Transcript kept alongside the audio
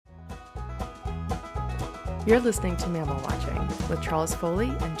You're listening to Mammal Watching with Charles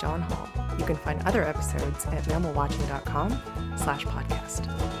Foley and John Hall. You can find other episodes at mammalwatching.com/podcast.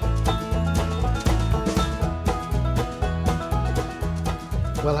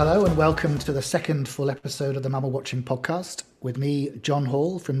 Well, hello and welcome to the second full episode of the Mammal Watching podcast with me, John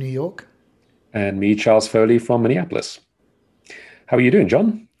Hall from New York. And me, Charles Foley from Minneapolis. How are you doing,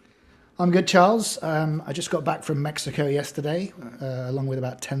 John? I'm good, Charles. I just got back from Mexico yesterday, along with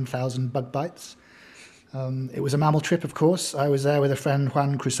about 10,000 bug bites. It was a mammal trip, of course. I was there with a friend,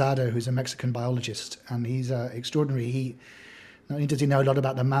 Juan Cruzado, who's a Mexican biologist, and he's extraordinary. Not only does he know a lot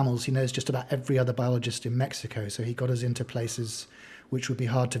about the mammals, he knows just about every other biologist in Mexico. So he got us into places which would be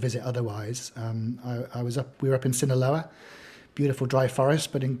hard to visit otherwise. We were up in Sinaloa, beautiful dry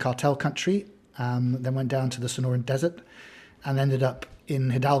forest, but in cartel country. Then went down to the Sonoran Desert and ended up in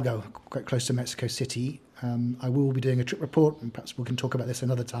Hidalgo, quite close to Mexico City. I will be doing a trip report, and perhaps we can talk about this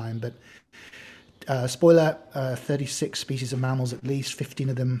another time, but spoiler, 36 species of mammals, at least 15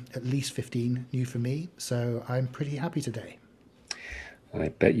 of them, at least 15 new for me. So I'm pretty happy today. I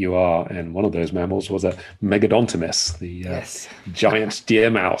bet you are. And one of those mammals was a Megadontimus, the giant deer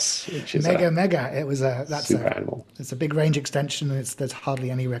mouse. Which is mega. It was that's super animal. It's a big range extension, and there's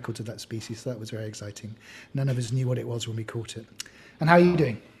hardly any records of that species. So that was very exciting. None of us knew what it was when we caught it. And how are you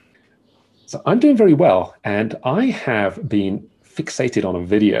doing? So I'm doing very well. And I have been fixated on a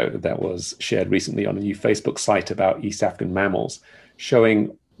video that was shared recently on a new Facebook site about East African mammals,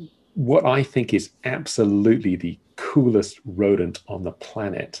 showing what I think is absolutely the coolest rodent on the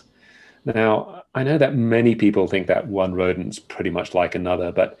planet. Now, I know that many people think that one rodent's pretty much like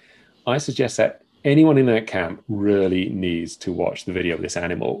another, but I suggest that anyone in that camp really needs to watch the video of this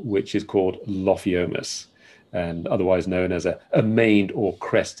animal, which is called Lophiomys, and otherwise known as a maned or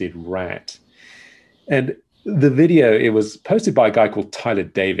crested rat. And the video, it was posted by a guy called Tyler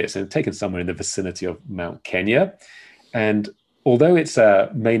Davis and taken somewhere in the vicinity of Mount Kenya. And although it's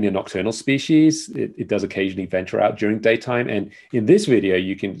mainly a nocturnal species, it does occasionally venture out during daytime. And in this video,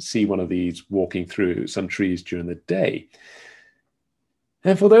 you can see one of these walking through some trees during the day.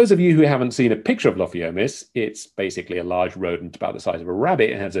 And for those of you who haven't seen a picture of Lophiomys, it's basically a large rodent about the size of a rabbit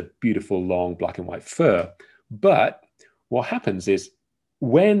and has a beautiful long black and white fur. But what happens is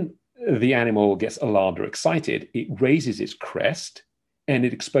when the animal gets alarmed or excited, it raises its crest and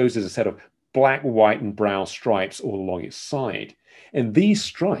it exposes a set of black, white, and brown stripes all along its side. And these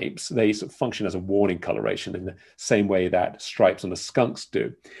stripes, they sort of function as a warning coloration in the same way that stripes on the skunks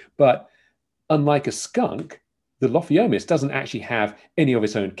do. But unlike a skunk, the Lophiomys doesn't actually have any of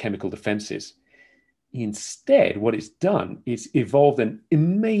its own chemical defenses. Instead, what it's done is evolved an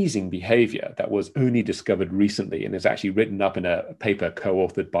amazing behavior that was only discovered recently and is actually written up in a paper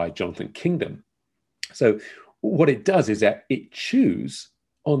co-authored by Jonathan Kingdom. So what it does is that it chews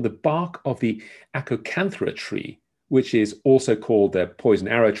on the bark of the Acocanthera tree, which is also called the poison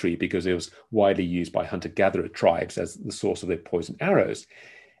arrow tree because it was widely used by hunter-gatherer tribes as the source of their poison arrows.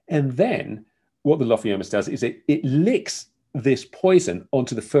 And then what the Lophiomys does is it licks this poison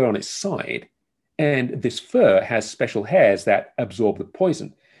onto the fur on its side. And this fur has special hairs that absorb the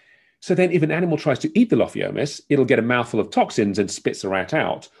poison. So then if an animal tries to eat the Lophiomys, it'll get a mouthful of toxins and spits the rat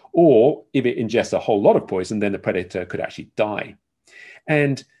out. Or if it ingests a whole lot of poison, then the predator could actually die.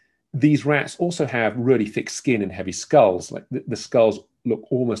 And these rats also have really thick skin and heavy skulls. Like the skulls look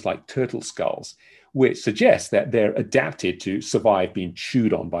almost like turtle skulls, which suggests that they're adapted to survive being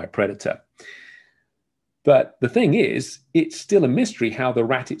chewed on by a predator. But the thing is, it's still a mystery how the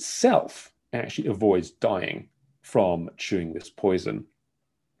rat itself actually avoids dying from chewing this poison.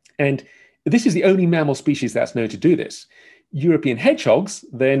 And this is the only mammal species that's known to do this. European hedgehogs,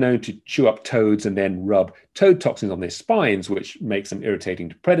 they're known to chew up toads and then rub toad toxins on their spines, which makes them irritating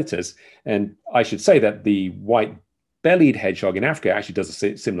to predators. And I should say that the white-bellied hedgehog in Africa actually does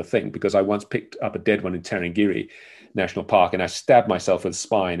a similar thing, because I once picked up a dead one in Tarangire National Park and I stabbed myself with the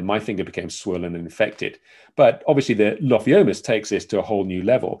spine and my finger became swollen and infected. But obviously the Lophiomys takes this to a whole new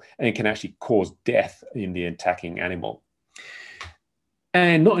level and can actually cause death in the attacking animal.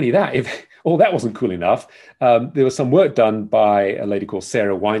 And not only that, if all that wasn't cool enough, there was some work done by a lady called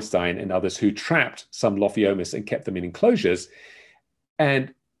Sarah Weinstein and others who trapped some Lophiomys and kept them in enclosures.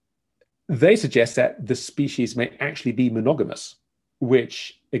 And they suggest that the species may actually be monogamous,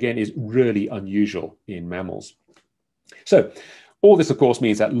 which again is really unusual in mammals. So all this, of course,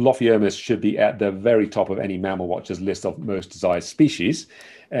 means that Lophiomys should be at the very top of any mammal watcher's list of most desired species.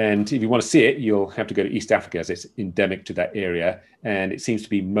 And if you want to see it, you'll have to go to East Africa, as it's endemic to that area. And it seems to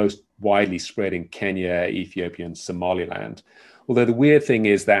be most widely spread in Kenya, Ethiopia, and Somaliland. Although the weird thing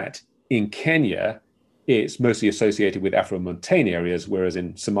is that in Kenya, it's mostly associated with Afro-montane areas, whereas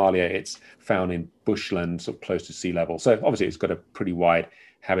in Somalia, it's found in bushland, sort of close to sea level. So obviously, it's got a pretty wide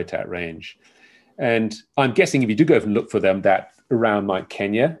habitat range. And I'm guessing if you do go and look for them, that around like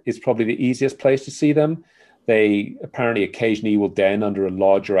Kenya is probably the easiest place to see them. They apparently occasionally will den under a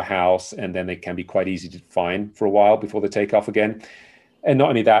lodge or a house, and then they can be quite easy to find for a while before they take off again. And not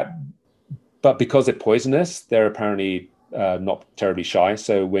only that, but because they're poisonous, they're apparently not terribly shy.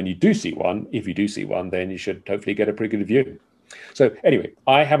 So when you do see one, if you do see one, then you should hopefully get a pretty good view. So anyway,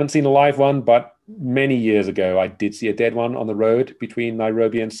 I haven't seen a live one, but many years ago, I did see a dead one on the road between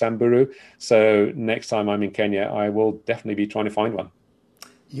Nairobi and Samburu. So next time I'm in Kenya, I will definitely be trying to find one.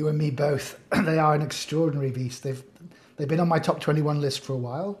 You and me both. They are an extraordinary beast. They've been on my top 21 list for a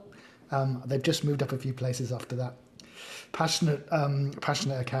while. They've just moved up a few places after that. Passionate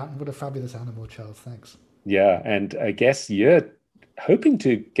account. What a fabulous animal, Charles. Thanks. Yeah, and I guess you're hoping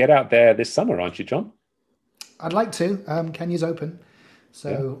to get out there this summer, aren't you, John? I'd like to. Kenya's open,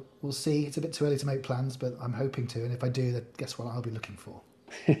 so we'll see. It's a bit too early to make plans, but I'm hoping to. And if I do, then guess what I'll be looking for.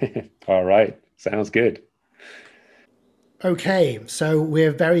 All right. Sounds good. Okay, so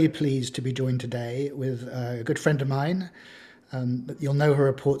we're very pleased to be joined today with a good friend of mine. You'll know her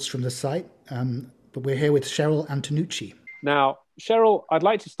reports from the site, but we're here with Cheryl Antonucci. Now, Cheryl, I'd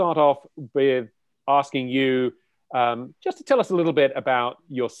like to start off with asking you just to tell us a little bit about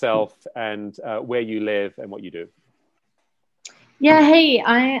yourself and where you live and what you do. Yeah, hey,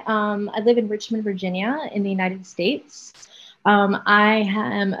 I live in Richmond, Virginia, in the United States. I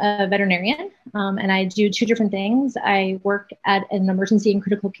am a veterinarian, and I do two different things. I work at an emergency and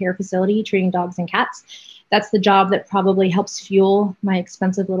critical care facility treating dogs and cats. That's the job that probably helps fuel my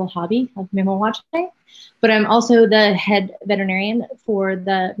expensive little hobby of mammal watching. But I'm also the head veterinarian for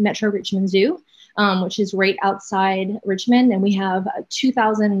the Metro Richmond Zoo, which is right outside Richmond. And we have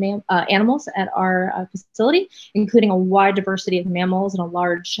 2,000 animals at our facility, including a wide diversity of mammals and a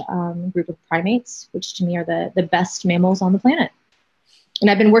large group of primates, which to me are the best mammals on the planet. And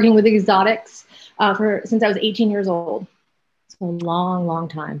I've been working with exotics since I was 18 years old. It's a long, long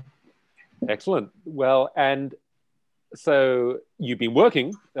time. Excellent. Well, and so you've been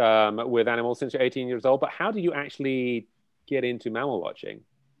working with animals since you're 18 years old, but how did you actually get into mammal watching?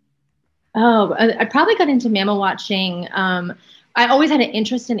 Oh, I probably got into mammal watching. I always had an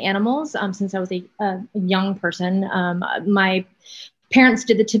interest in animals since I was a young person. My parents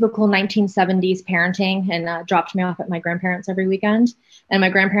did the typical 1970s parenting and dropped me off at my grandparents every weekend. And my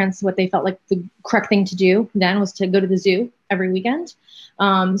grandparents, what they felt like the correct thing to do then was to go to the zoo every weekend.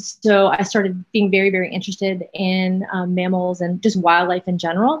 So I started being very, very interested in mammals and just wildlife in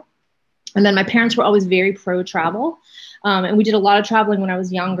general. And then my parents were always very pro travel. And we did a lot of traveling when I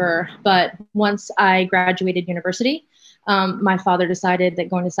was younger. But once I graduated university, my father decided that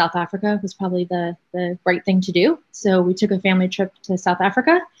going to South Africa was probably the right thing to do. So we took a family trip to South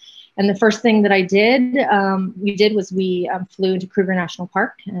Africa. And the first thing that we flew into Kruger National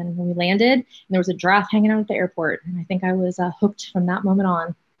Park. And when we landed, and there was a giraffe hanging out at the airport. And I think I was hooked from that moment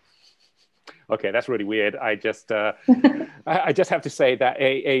on. Okay, that's really weird. I just have to say that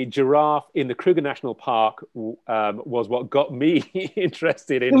a giraffe in the Kruger National Park was what got me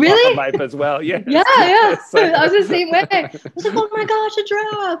interested in wildlife as well. Yes. Yeah. So, I was the same way. I was like, oh my gosh, a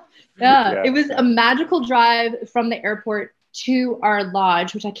giraffe. Yeah, it was a magical drive from the airport to our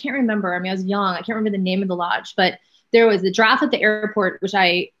lodge, which I can't remember. I mean, I was young. I can't remember the name of the lodge, but there was a giraffe at the airport, which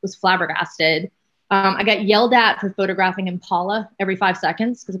I was flabbergasted. I got yelled at for photographing impala every 5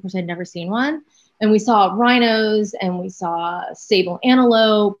 seconds because, of course, I'd never seen one. And we saw rhinos and we saw sable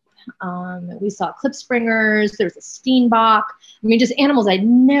antelope. We saw klipspringers. There was a steenbok. I mean, just animals I'd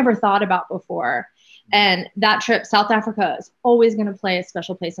never thought about before. And that trip, South Africa, is always going to play a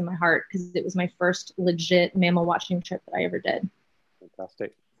special place in my heart because it was my first legit mammal watching trip that I ever did.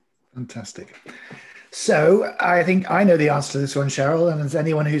 Fantastic. So I think I know the answer to this one, Cheryl, and as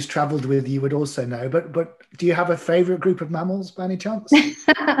anyone who's traveled with you would also know, but do you have a favorite group of mammals by any chance?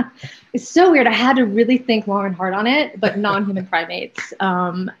 It's so weird. I had to really think long and hard on it, but non-human primates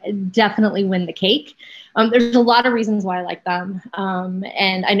definitely win the cake. There's a lot of reasons why I like them.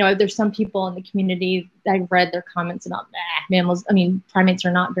 And I know there's some people in the community that I've read their comments about primates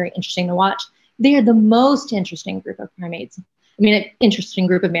are not very interesting to watch. They are the most interesting group of primates. An interesting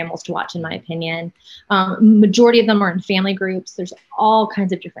group of mammals to watch, in my opinion. Majority of them are in family groups. There's all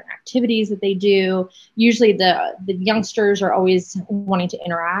kinds of different activities that they do. Usually the youngsters are always wanting to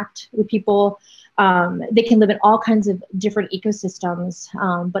interact with people. They can live in all kinds of different ecosystems,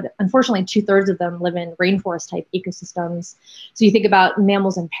 but unfortunately 2/3 of them live in rainforest type ecosystems. So you think about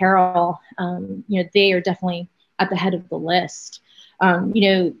mammals in peril, they are definitely at the head of the list.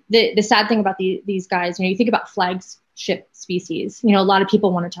 The sad thing about these guys, you think about flagship species, a lot of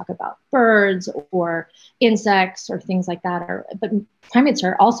people want to talk about birds or insects or things like that, but primates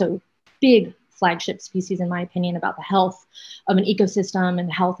are also big flagship species, in my opinion, about the health of an ecosystem and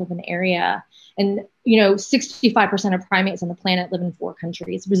the health of an area. And, 65% of primates on the planet live in 4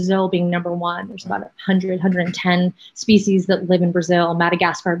 countries, Brazil being number 1. There's about 100, 110 species that live in Brazil,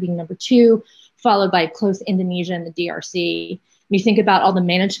 Madagascar being number 2, followed by close Indonesia and the DRC. When you think about all the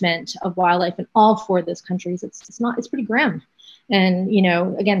management of wildlife in all 4 of those countries, it's pretty grim. And,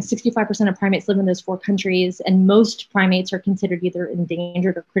 again, 65% of primates live in those 4 countries, and most primates are considered either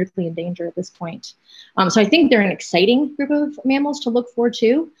endangered or critically endangered at this point. So I think they're an exciting group of mammals to look for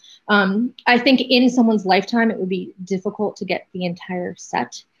too. I think in someone's lifetime, it would be difficult to get the entire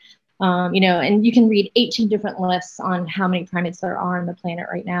set. And you can read 18 different lists on how many primates there are on the planet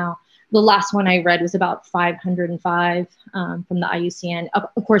right now. The last one I read was about 505 from the IUCN.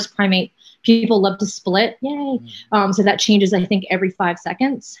 Of course, primate people love to split, yay. So that changes, I think, every 5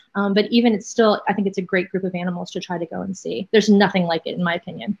 seconds. But even it's still, I think it's a great group of animals to try to go and see. There's nothing like it, in my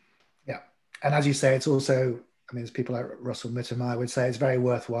opinion. Yeah. And as you say, it's also, as people like Russell Mittermeier would say, it's very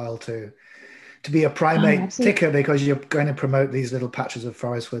worthwhile to be a primate ticker, because you're going to promote these little patches of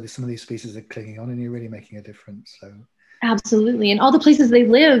forest where some of these species are clinging on, and you're really making a difference. So. Absolutely. And all the places they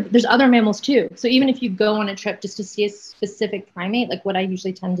live, there's other mammals too. So even if you go on a trip just to see a specific primate, like what I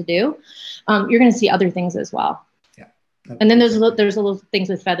usually tend to do, you're going to see other things as well. Yeah. And then there's little things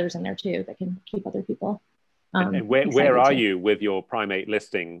with feathers in there too that can keep other people. And where are you with your primate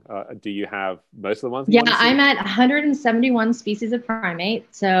listing? Do you have most of the ones? Yeah, I'm at 171 species of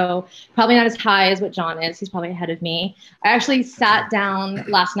primate, so probably not as high as what John is. He's probably ahead of me. I actually sat down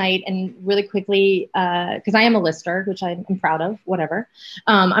last night and really quickly, because I am a lister, which I'm proud of, whatever.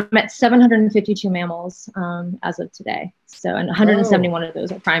 I'm at 752 mammals as of today. So, and 171 of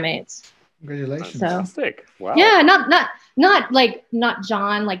those are primates. Congratulations. Fantastic. Wow. Yeah, not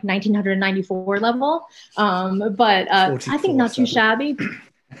John, like 1994 level, but I think not too shabby.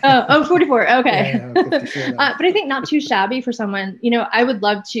 44. Okay. Yeah, but I think not too shabby for someone, I would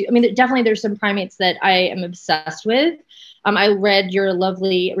love to, definitely there's some primates that I am obsessed with. I read your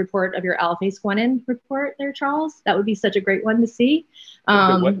lovely report of your owl-faced guanin report there, Charles. That would be such a great one to see.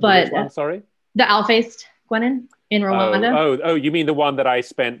 Which one, sorry? The owl-faced guanin in Rwanda. Oh, you mean the one that I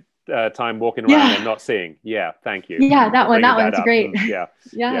spent time walking around and not seeing? Yeah, thank you. Yeah, that one's great. Yeah.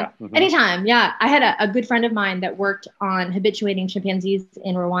 Mm-hmm. Anytime. Yeah, I had a good friend of mine that worked on habituating chimpanzees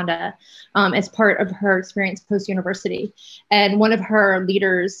in Rwanda as part of her experience post-university, and one of her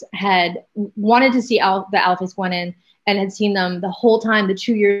leaders had wanted to see the owl-faced guanin and had seen them the whole time, the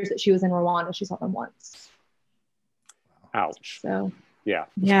 2 years that she was in Rwanda. She saw them once. Ouch. So yeah.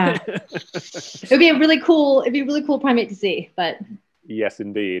 It'd be a really cool primate to see, but yes,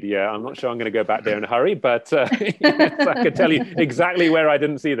 indeed. Yeah, I'm not sure I'm going to go back there in a hurry, but yes, I can tell you exactly where I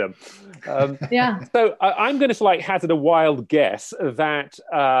didn't see them. So I'm going to hazard a wild guess that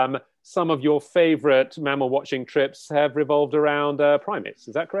some of your favorite mammal watching trips have revolved around primates.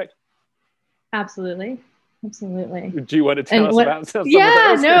 Is that correct? Absolutely. Do you want to tell us about some of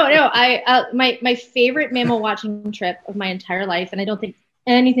those? No. My favorite mammal watching trip of my entire life, and I don't think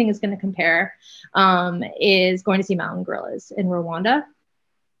anything is going to compare, is going to see mountain gorillas in Rwanda.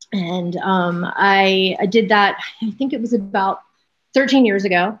 And I did that, I think it was about 13 years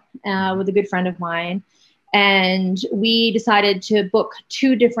ago with a good friend of mine. And we decided to book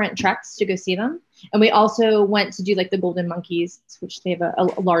 2 different treks to go see them. And we also went to do the golden monkeys, which they have a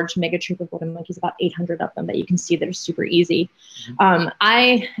large mega troop of golden monkeys, about 800 of them that you can see that are super easy.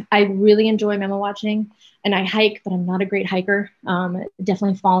 I really enjoy mammal watching, and I hike, but I'm not a great hiker.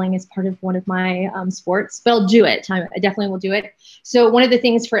 Definitely falling is part of one of my sports, but I'll do it. I definitely will do it. So one of the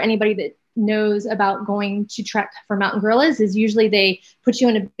things for anybody that knows about going to trek for mountain gorillas is usually they put you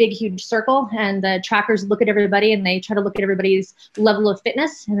in a big, huge circle, and the trackers look at everybody and they try to look at everybody's level of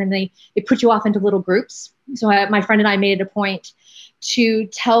fitness. And then they put you off into little groups. So my friend and I made it a point to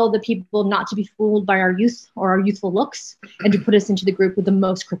tell the people not to be fooled by our youth or our youthful looks, and to put us into the group with the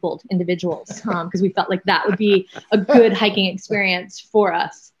most crippled individuals, because we felt like that would be a good hiking experience for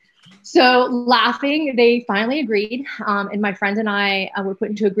us. So laughing, they finally agreed. And my friend and I were put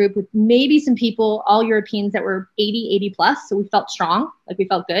into a group with maybe some people, all Europeans that were 80 plus. So we felt strong, we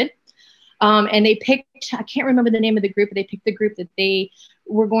felt good. And they picked, I can't remember the name of the group, but they picked the group that they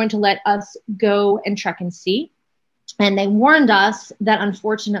were going to let us go and trek and see. And they warned us that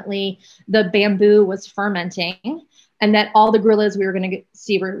unfortunately the bamboo was fermenting, and that all the gorillas we were going to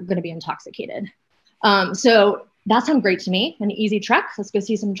see were going to be intoxicated. So that sounded great to me, an easy trek. Let's go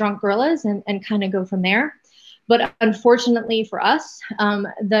see some drunk gorillas and kind of go from there. But unfortunately for us,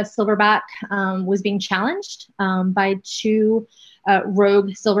 the silverback was being challenged by two rogue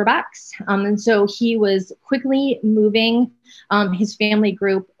silverbacks. And so he was quickly moving his family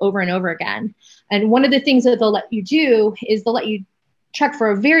group over and over again. And one of the things that they'll let you do is they'll let you trek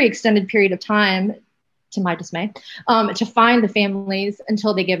for a very extended period of time, to my dismay, to find the families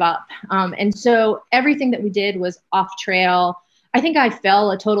until they give up. And so everything that we did was off trail. I think I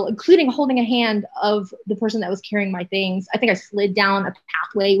fell a total, including holding a hand of the person that was carrying my things. I think I slid down a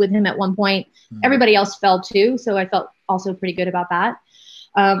pathway with him at one point. Everybody else fell too. So I felt also pretty good about that.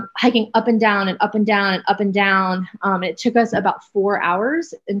 Hiking up and down and up and down and up and down. It took us about 4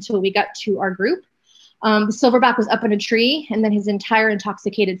 hours until we got to our group. The silverback was up in a tree, and then his entire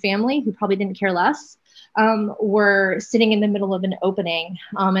intoxicated family, who probably didn't care less, were sitting in the middle of an opening.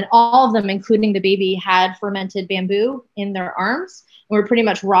 And all of them, including the baby, had fermented bamboo in their arms and were pretty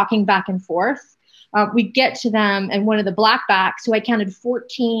much rocking back and forth. We get to them, and one of the blackbacks, who I counted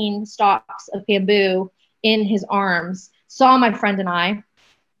 14 stalks of bamboo in his arms, saw my friend and I.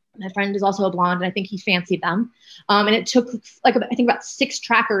 My friend is also a blonde, and I think he fancied them. And it took I think about 6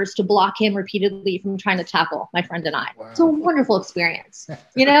 trackers to block him repeatedly from trying to tackle my friend and I. Wow. It's a wonderful experience.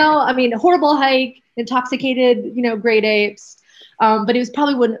 I mean, horrible hike, intoxicated, great apes. But it was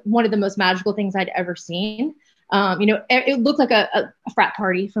probably one of the most magical things I'd ever seen. It looked like a frat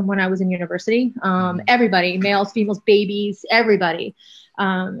party from when I was in university. Everybody, males, females, babies, everybody.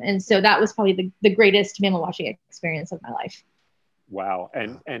 And so that was probably the greatest mammal watching experience of my life. Wow.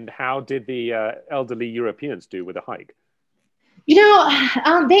 And how did the elderly Europeans do with the hike?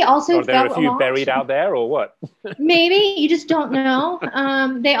 They also Are there a few buried out there or what? Maybe, you just don't know.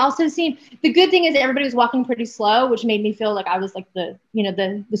 They also seemed, the good thing is that everybody was walking pretty slow, which made me feel like I was like the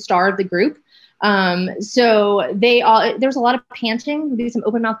star of the group. So there was a lot of panting, maybe some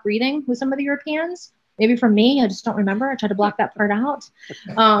open mouth breathing with some of the Europeans. Maybe from me, I just don't remember. I tried to block that part out.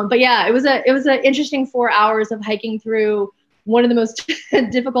 But yeah, it was an interesting 4 hours of hiking through one of the most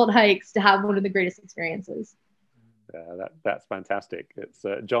difficult hikes to have one of the greatest experiences. That's fantastic. It's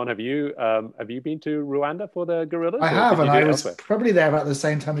John. Have you been to Rwanda for the gorillas? I have, and I was probably there about the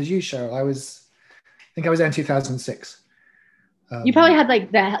same time as you, Cheryl. I think I was there in 2006. You probably had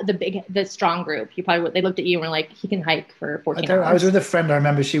like the strong group. They looked at you and were like, he can hike for 14 hours. I was with a friend. I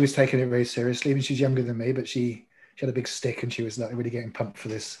remember she was taking it very seriously. Even she's younger than me, but she had a big stick and she was like really getting pumped for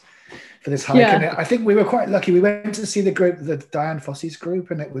this hike. Yeah. And I think we were quite lucky. We went to see the group, the Dian Fossey's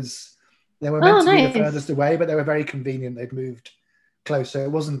group, and they were meant to be the furthest away, but they were very convenient. They'd moved close, so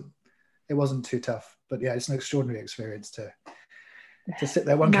it wasn't too tough. But yeah, it's an extraordinary experience to sit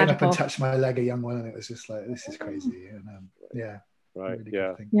there. One Magical. Came up and touched my leg, a young one, and it was just like, this is crazy. And yeah. Right.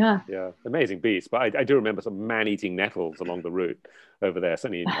 Really yeah. Amazing beasts. But I do remember some man-eating nettles along the route over there,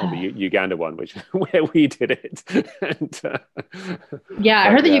 certainly on the Uganda one, where we did it. And, I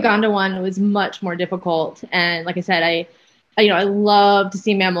heard the Uganda one was much more difficult. And like I said, I love to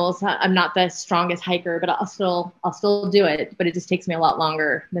see mammals. I'm not the strongest hiker, but I'll still do it. But it just takes me a lot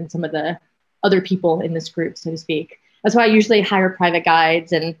longer than some of the other people in this group, so to speak. That's why I usually hire private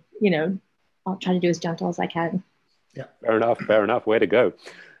guides, and I'll try to do as gentle as I can. Yeah, fair enough. Way to go.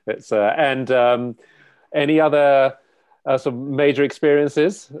 It's and any other some major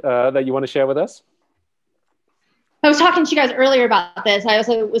experiences that you want to share with us? I was talking to you guys earlier about this. I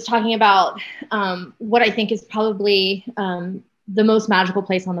also was talking about what I think is probably the most magical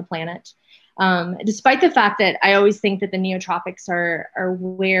place on the planet. Despite the fact that I always think that the neotropics are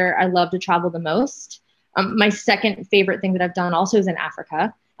where I love to travel the most. My second favorite thing that I've done also is in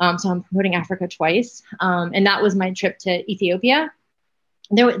Africa. So I'm promoting Africa twice. And that was my trip to Ethiopia.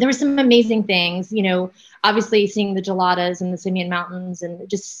 There were some amazing things, obviously seeing the geladas in the Simien Mountains and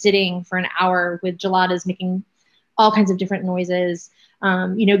just sitting for an hour with geladas making all kinds of different noises.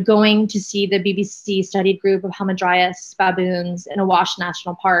 Going to see the BBC studied group of Hamadryas baboons in Awash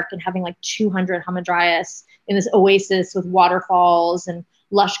National Park and having like 200 Hamadryas in this oasis with waterfalls and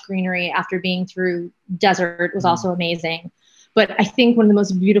lush greenery after being through desert was also amazing. But I think one of the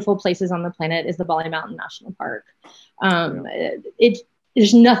most beautiful places on the planet is the Bali Mountain National Park.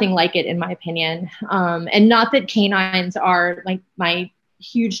 There's nothing like it, in my opinion. And not that canines are like my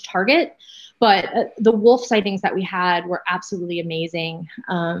huge target, but the wolf sightings that we had were absolutely amazing.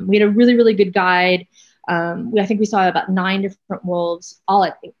 We had a really, really good guide. I think we saw about 9 different wolves,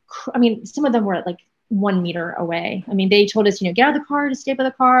 some of them were at like 1 meter away. I mean, they told us, get out of the car, to stay by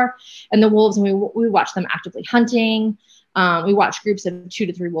the car. And the wolves, and we watched them actively hunting. We watched groups of 2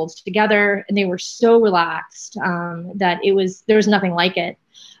 to 3 wolves together, and they were so relaxed that there was nothing like it.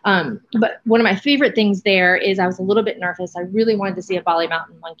 But one of my favorite things there is I was a little bit nervous. I really wanted to see a Bali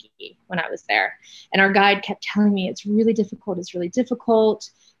mountain monkey when I was there. And our guide kept telling me, it's really difficult. It's really difficult.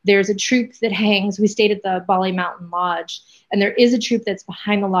 There's a troop that hangs. We stayed at the Bali Mountain Lodge, and there is a troop that's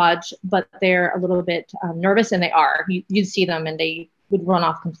behind the lodge, but they're a little bit nervous, and they are. You'd see them, and they would run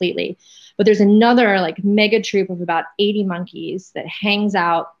off completely. But there's another like mega troop of about 80 monkeys that hangs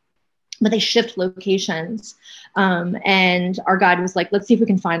out, but they shift locations. And our guide was like, let's see if we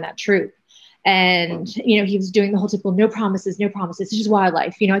can find that troop. And, he was doing the whole typical, no promises, no promises. It's just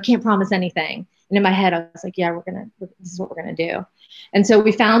wildlife. I can't promise anything. And in my head, I was like, yeah, this is what we're going to do. And so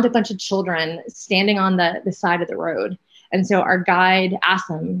we found a bunch of children standing on the side of the road. And so our guide asked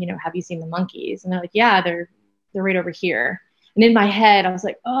them, have you seen the monkeys? And they're like, yeah, they're right over here. And in my head, I was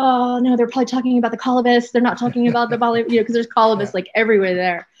like, oh no, they're probably talking about the colobus. They're not talking about the Bali, because there's colobus like everywhere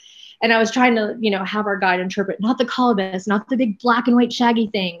there. And I was trying to, have our guide interpret, not the colobus, not the big black and white shaggy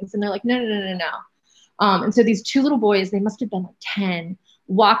things. And they're like, no. And so these two little boys, they must have been like 10,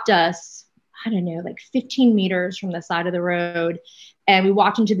 walked us, I don't know, like 15 meters from the side of the road. And we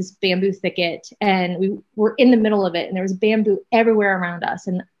walked into this bamboo thicket, and we were in the middle of it. And there was bamboo everywhere around us,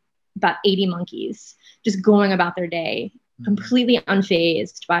 and about 80 monkeys just going about their day, completely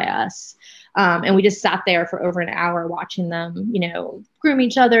unfazed by us. And we just sat there for over an hour watching them, groom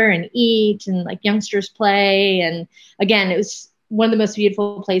each other and eat, and like youngsters play. And again, it was one of the most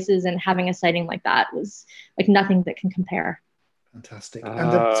beautiful places, and having a sighting like that was like nothing that can compare. Fantastic.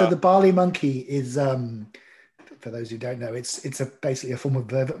 And so the Bali monkey is, for those who don't know, it's basically a form of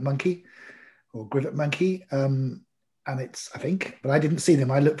vervet monkey or grivet monkey. And it's, I think, but I didn't see them.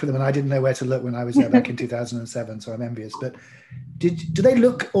 I looked for them, and I didn't know where to look when I was there back in 2007. So I'm envious. But do they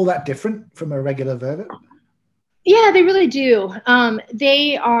look all that different from a regular vervet? Yeah, they really do.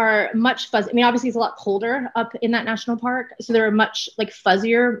 They are much fuzzy. I mean, obviously it's a lot colder up in that national park, so they're a much like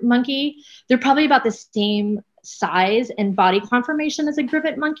fuzzier monkey. They're probably about the same size and body conformation as a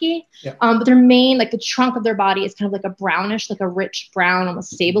grivet monkey. Yeah. But their main, like the trunk of their body is kind of like a brownish, like a rich brown,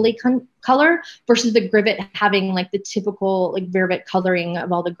 almost sable-y color, versus the grivet having like the typical like vervet coloring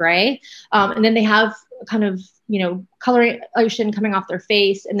of all the gray. And then they have kind of, coloration coming off their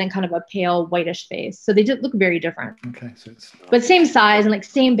face, and then kind of a pale whitish face. So they did look very different. Okay. So but same size and like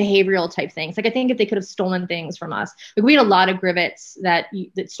same behavioral type things. Like I think if they could have stolen things from us, like we had a lot of grivets that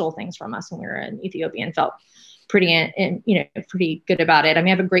stole things from us when we were in Ethiopia, and felt pretty good about it. I mean,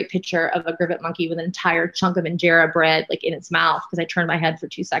 I have a great picture of a grivet monkey with an entire chunk of injera bread like in its mouth, because I turned my head for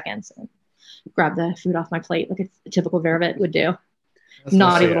 2 seconds and grabbed the food off my plate like a typical vervet would do. That's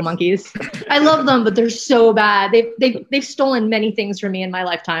naughty little monkeys. I love them, but they're so bad. They've stolen many things from me in my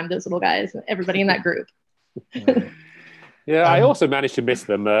lifetime, those little guys, everybody in that group. Yeah, I also managed to miss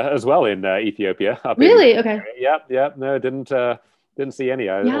them as well in Ethiopia. Really? Okay. Yep. No, didn't see any.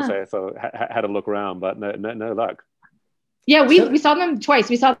 I also had a look around, but no luck. Yeah, we saw them twice.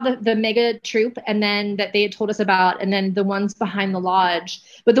 We saw the mega troop, and then that they had told us about, and then the ones behind the lodge.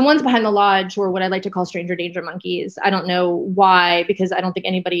 But the ones behind the lodge were what I like to call stranger danger monkeys. I don't know why, because I don't think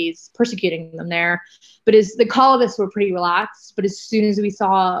anybody's persecuting them there. But the colonists were pretty relaxed. But as soon as we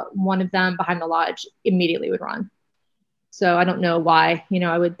saw one of them behind the lodge, immediately would run. So I don't know why.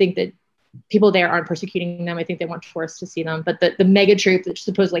 I would think that people there aren't persecuting them. I think they want tourists to see them. But the mega troop that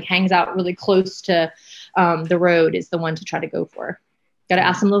supposedly hangs out really close to the road is the one to try to go for. Got to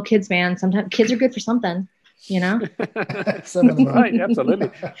ask some little kids, man. Sometimes kids are good for something, Some of them are. Right,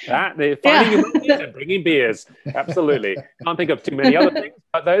 absolutely. They're finding your monkeys and bringing beers. Absolutely. Can't think of too many other things,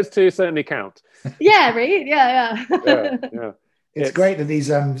 but those two certainly count. Yeah, right? Yeah. Yeah. It's great that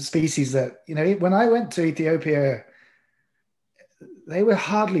these species that, when I went to Ethiopia, they were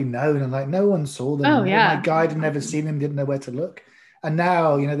hardly known, and like no one saw them. Oh, yeah. My guide had never seen them, didn't know where to look. And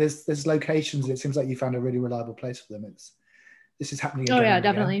now, there's locations. It seems like you found a really reliable place for them. This is happening again. Oh yeah,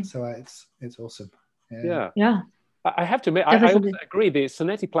 definitely. Again. So it's awesome. Yeah. I have to admit, I also agree. The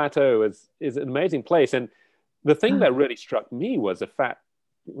Soneti Plateau is an amazing place, and the thing that really struck me was the fact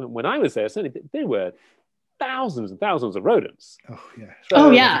when I was there, certainly there were thousands and thousands of rodents. Oh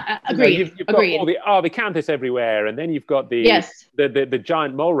yeah. So, agreed. You've got all the Acanthus everywhere, and then you've got the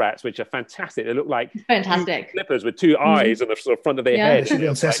giant mole rats, which are fantastic. They look like fantastic flippers with two eyes on the sort of front of their head. They should be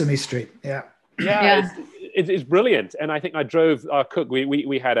on Sesame Street. Yeah. It's brilliant. And I think I drove our cook.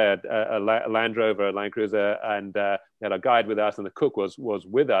 We had a Land Rover, a Land Cruiser, and we had a guide with us, and the cook was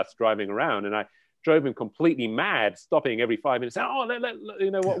with us driving around, and I drove him completely mad, stopping every 5 minutes.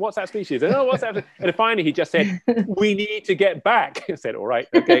 What's that species? And, what's that? And finally, he just said, "We need to get back." I said, "All right,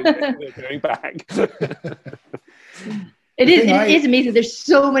 okay, we're going back." It is amazing. There's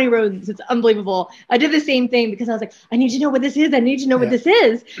so many rodents. It's unbelievable. I did the same thing because I was like, I need to know what this is. I need to know what this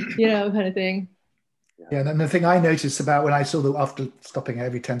is, kind of thing. Yeah, and the thing I noticed about when I saw after stopping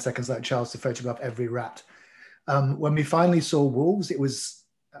every 10 seconds like Charles to photograph every rat, when we finally saw wolves,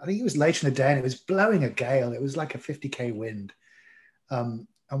 I think it was later in the day and it was blowing a gale. It was like a 50k wind. And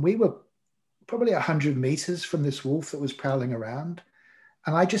we were probably 100 meters from this wolf that was prowling around.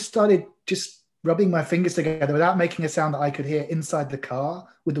 And I just started rubbing my fingers together without making a sound that I could hear inside the car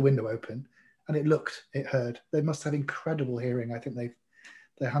with the window open. And it heard. They must have incredible hearing. I think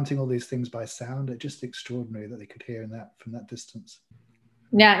they're hunting all these things by sound. It's just extraordinary that they could hear from that distance.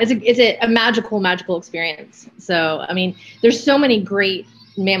 Yeah, it's a magical experience. So, I mean, there's so many great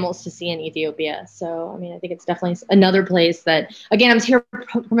mammals to see in Ethiopia. So, I mean, I think it's definitely another place that, again, I'm here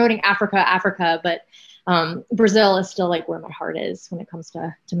promoting Africa, but Brazil is still like where my heart is when it comes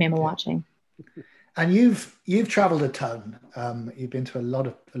to mammal watching. And you've traveled a ton. You've been to a lot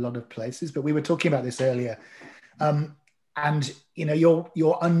of places, but we were talking about this earlier. And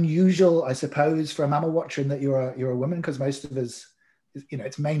you're unusual, I suppose, for a mammal watcher in that you're a woman, because most of us,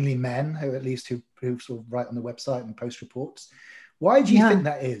 it's mainly men who sort of write on the website and post reports. Why do you think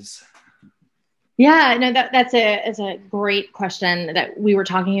that is? Yeah, no, that's a great question that we were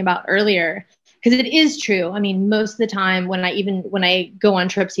talking about earlier, because it is true. I mean, most of the time when I go on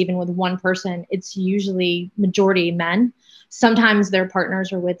trips, even with one person, it's usually majority men. Sometimes their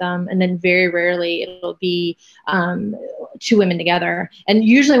partners are with them, and then very rarely it'll be two women together. And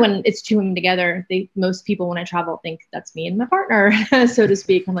usually when it's two women together, most people when I travel think that's me and my partner, so to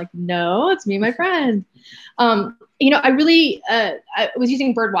speak. I'm like, no, it's me and my friend. I really, I was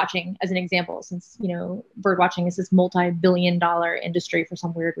using bird watching as an example, since, bird watching is this multi-billion-dollar industry for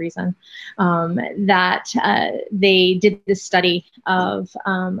some weird reason, that they did this study of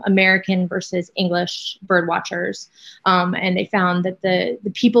American versus English bird watchers. And they found that the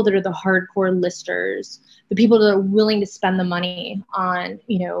people that are the hardcore listers, the people that are willing to spend the money on,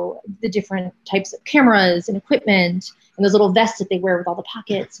 the different types of cameras and equipment and those little vests that they wear with all the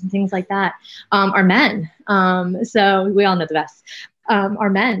pockets and things like that, are men. So we all know the vests, are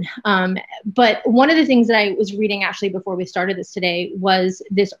men. But one of the things that I was reading actually before we started this today was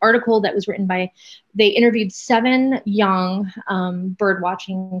this article that was written they interviewed 7 young bird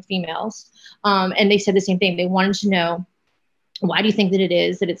watching females. And they said the same thing. They wanted to know, why do you think that it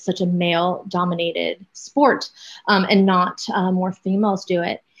is that it's such a male dominated sport, and not more females do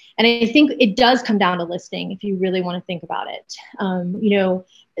it? And I think it does come down to listing, if you really want to think about it.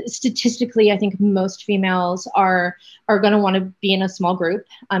 Statistically, I think most females are going to want to be in a small group,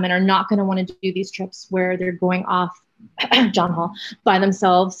 and are not going to want to do these trips where they're going off John Hall by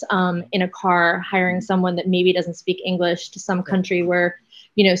themselves in a car, hiring someone that maybe doesn't speak English to some country where,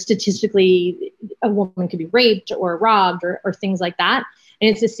 statistically a woman could be raped or robbed or things like that. And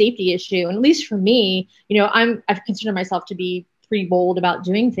it's a safety issue. And at least for me, I've considered myself to be pretty bold about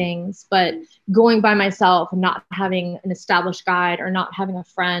doing things, but going by myself and not having an established guide or not having a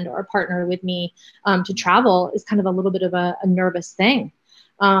friend or a partner with me to travel is kind of a little bit of a nervous thing.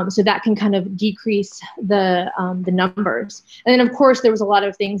 So that can kind of decrease the numbers. And then of course there was a lot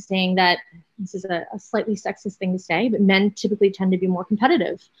of things saying that, this is a slightly sexist thing to say, but men typically tend to be more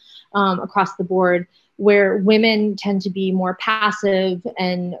competitive across the board, where women tend to be more passive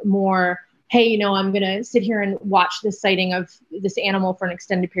and more, hey, I'm going to sit here and watch this sighting of this animal for an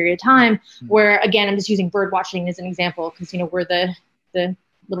extended period of time. Where, again, I'm just using bird watching as an example because, we're the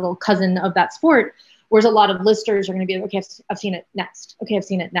little cousin of that sport. Whereas a lot of listers are going to be like, okay, I've seen it next. Okay, I've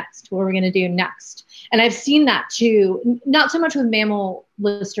seen it next. What are we going to do next? And I've seen that too, not so much with mammal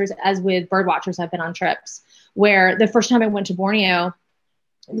listers as with bird watchers. I've been on trips where the first time I went to Borneo,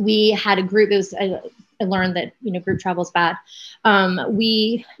 we had a group. I learned that, group travel is bad.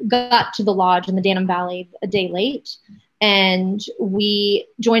 We got to the lodge in the Danum Valley a day late, and we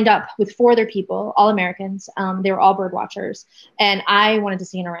joined up with 4 other people, all Americans. They were all bird watchers, and I wanted to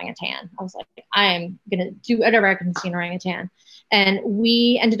see an orangutan. I was like, I am going to do whatever I can see an orangutan. And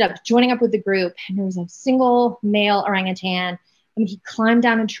we ended up joining up with the group, and there was a single male orangutan. I mean, he climbed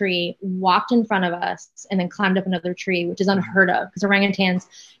down a tree, walked in front of us, and then climbed up another tree, which is unheard of because orangutans,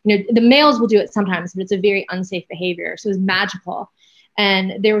 the males will do it sometimes, but it's a very unsafe behavior. So it was magical.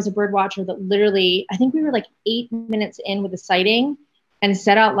 And there was a bird watcher that literally, I think we were like 8 minutes in with the sighting, and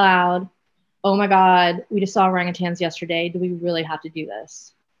said out loud, oh my God, we just saw orangutans yesterday. Do we really have to do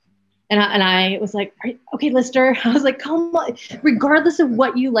this? And I was like, okay, Lister. I was like, come on, regardless of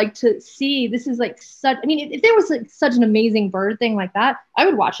what you like to see, this is like if there was like such an amazing bird thing like that, I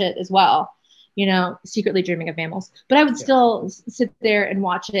would watch it as well, secretly dreaming of mammals, but I would still sit there and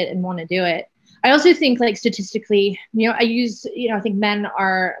watch it and want to do it. I also think like statistically, I think men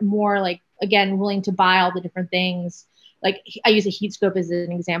are more like, again, willing to buy all the different things. Like I use a heat scope as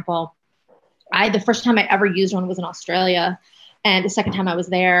an example. The first time I ever used one was in Australia, and the second time I was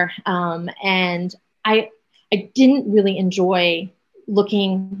there. And I didn't really enjoy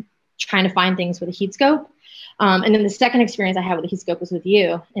trying to find things with a heat scope. And then the second experience I had with a heat scope was with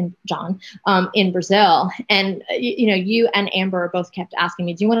you and John in Brazil. And, you and Amber both kept asking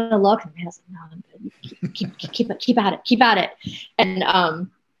me, do you want to look? And I was like, no, I'm good. Keep at it. And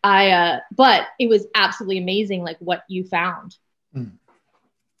but it was absolutely amazing, like what you found.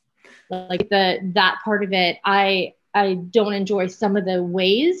 Like that part of it, I don't enjoy some of the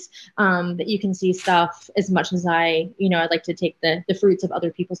ways that you can see stuff as much as I'd like to take the fruits of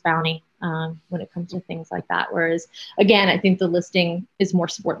other people's bounty when it comes to things like that. Whereas, again, I think the listing is more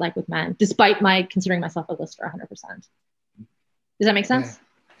sport-like with men, despite my considering myself a lister 100%. Does that make sense?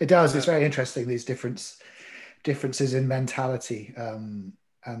 Yeah, it does. It's very interesting, these differences in mentality.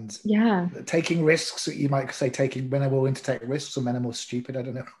 And taking risks, you might say men are willing to take risks or men are more stupid. I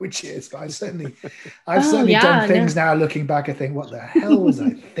don't know which it is, but I've certainly done things now looking back. I think, what the hell was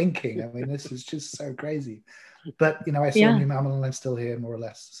I thinking? I mean, this is just so crazy. But I saw a new mammal and I'm still here, more or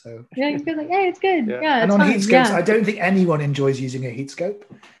less. So you feel like, hey, it's good. Yeah, and on heat scopes, I don't think anyone enjoys using a heat scope.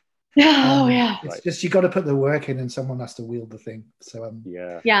 It's just you got to put the work in, and someone has to wield the thing. So I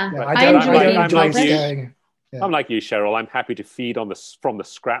don't enjoy staring. Yeah. I'm like you, Cheryl. I'm happy to feed from the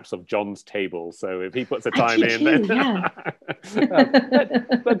scraps of John's table. So if he puts the time in, then.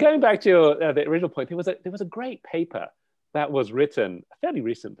 But going back to the original point, there was a great paper that was written fairly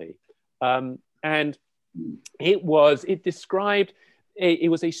recently, and it described it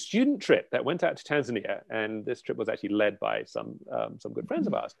was a student trip that went out to Tanzania, and this trip was actually led by some good friends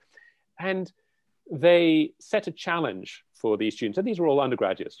of ours, and they set a challenge for these students, and these were all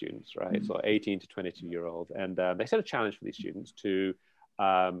undergraduate students, right? So 18 to 22-year-old, and they set a challenge for these students to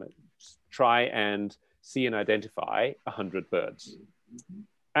try and see and identify 100 birds.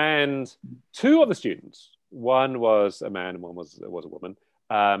 And two of the students, one was a man and one was a woman,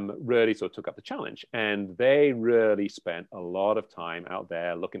 really sort of took up the challenge, and they really spent a lot of time out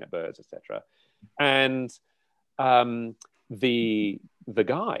there looking at birds, etc. And the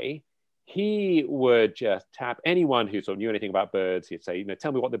guy, he would just tap anyone who sort of knew anything about birds. He'd say,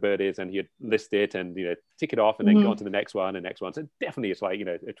 tell me what the bird is, and he'd list it and tick it off, and then go on to the next one and next one. So definitely, it's like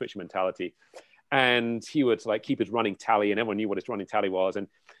a twitch mentality. And he would like keep his running tally, and everyone knew what his running tally was. And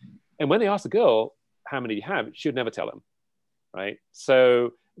when they asked the girl, how many do you have, she would never tell them, right?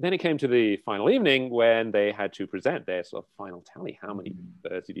 So then it came to the final evening when they had to present their sort of final tally. How many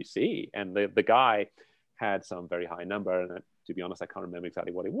birds did you see? And the guy had some very high number, and to be honest, I can't remember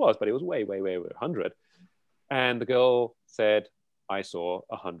exactly what it was, but it was way, way, way over 100. And the girl said, I saw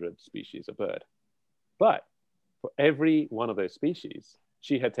 100 species of bird. But for every one of those species,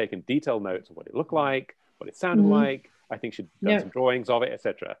 she had taken detailed notes of what it looked like, what it sounded like. I think she'd done some drawings of it,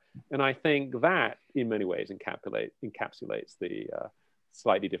 etc. And I think that, in many ways, encapsulates the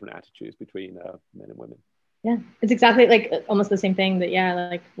slightly different attitudes between men and women. Yeah, it's exactly like almost the same thing that,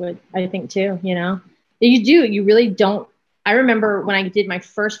 like what I think too, You really don't. I remember when I did my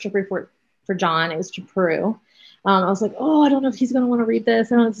first trip report for John, it was to Peru. I was like, I don't know if he's going to want to read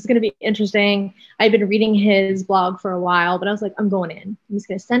this. I don't know if this is going to be interesting. I'd been reading his blog for a while, but I was like, I'm going in. I'm just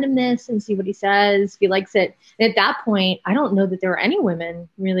going to send him this and see what he says, if he likes it. And at that point, I don't know that there were any women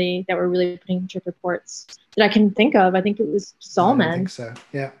really that were really putting trip reports that I can think of. I think it was just all men. I think so.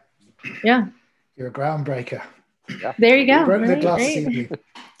 Yeah. Yeah. You're a groundbreaker. Yeah. There you go. You broke the glass ceiling.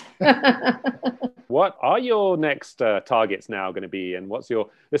 What are your next targets now going to be, and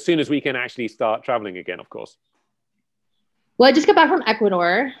as soon as we can actually start traveling again, of course? Well, I just got back from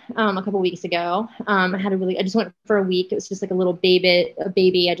Ecuador a couple weeks ago. I just went for a week. It was just like a little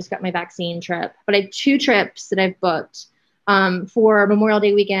baby. I just got my vaccine trip, but I have 2 trips that I've booked. For Memorial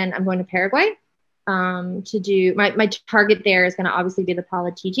Day weekend, I'm going to Paraguay to do my target there is going to obviously be the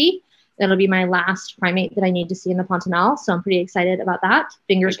Palatiti. That'll be my last primate that I need to see in the Pantanal. So I'm pretty excited about that.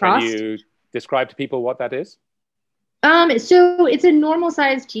 Fingers crossed. Can you describe to people what that is? So it's a normal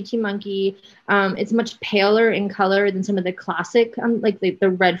sized TT monkey. It's much paler in color than some of the classic, like the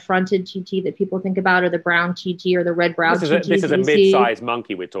red fronted TT that people think about, or the brown TT, or the red browed TT. This is a mid-sized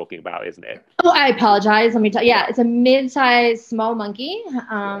monkey we're talking about, isn't it? Oh, I apologize. Let me tell you. Yeah, it's a mid-sized small monkey.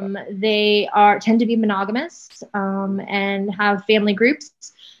 They tend to be monogamous and have family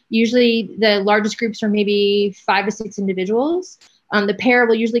groups. Usually the largest groups are maybe 5 to 6 individuals. The pair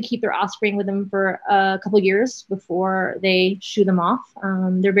will usually keep their offspring with them for a couple years before they shoo them off.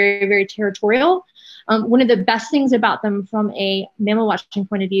 They're very, very territorial. One of the best things about them from a mammal watching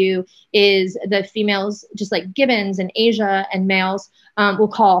point of view is the females, just like gibbons and Asia and males, will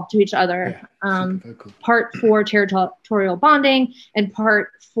call to each other, part for territorial bonding and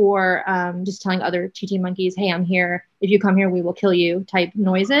part for just telling other TT monkeys, hey, I'm here. If you come here, we will kill you type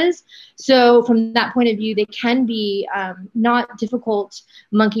noises. So from that point of view, they can be not difficult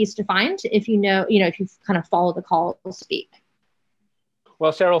monkeys to find if you kind of follow the call speak.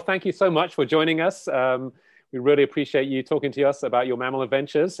 Well, Cheryl, thank you so much for joining us. We really appreciate you talking to us about your mammal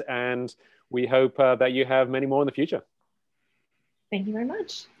adventures, and we hope that you have many more in the future. Thank you very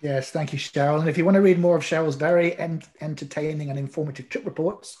much. Yes, thank you, Cheryl. And if you want to read more of Cheryl's very entertaining and informative trip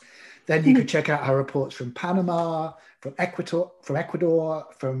reports, then you could check out her reports from Panama, from Ecuador,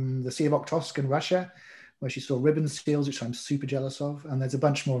 from the Sea of Okhotsk in Russia, where she saw ribbon seals, which I'm super jealous of. And there's a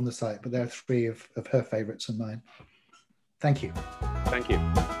bunch more on the site, but there are 3 of her favorites and mine. Thank you. Thank you.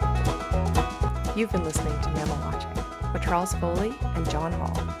 You've been listening to Mammal Watching with Charles Foley and John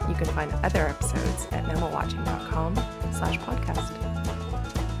Hall. You can find other episodes at mammalwatching.com/podcast.